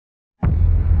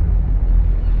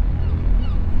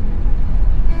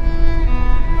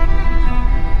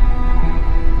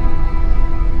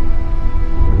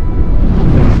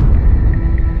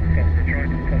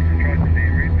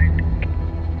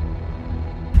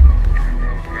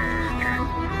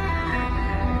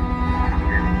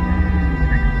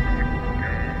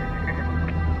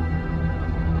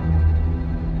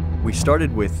We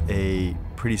started with a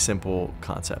pretty simple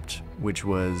concept, which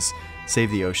was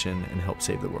save the ocean and help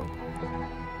save the world.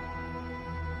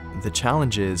 The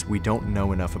challenge is we don't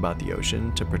know enough about the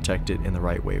ocean to protect it in the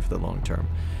right way for the long term.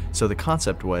 So the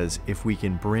concept was, if we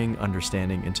can bring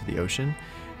understanding into the ocean,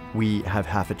 we have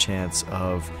half a chance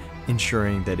of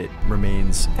ensuring that it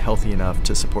remains healthy enough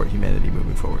to support humanity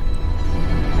moving forward.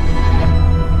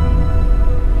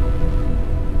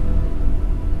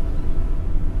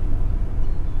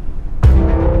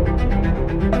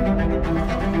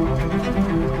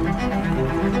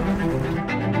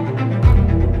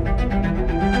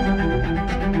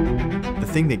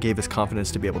 The thing that gave us confidence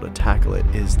to be able to tackle it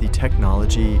is the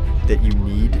technology that you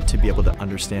need to be able to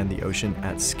understand the ocean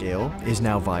at scale is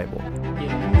now viable.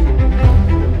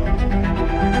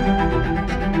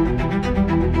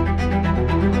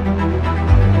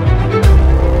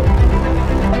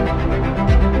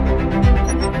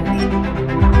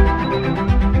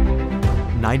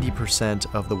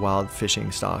 90% of the wild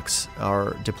fishing stocks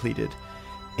are depleted,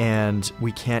 and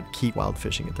we can't keep wild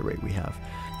fishing at the rate we have.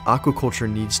 Aquaculture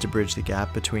needs to bridge the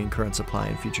gap between current supply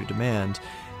and future demand,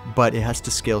 but it has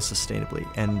to scale sustainably.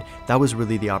 And that was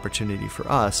really the opportunity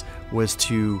for us, was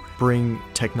to bring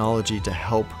technology to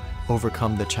help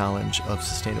overcome the challenge of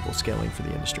sustainable scaling for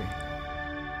the industry.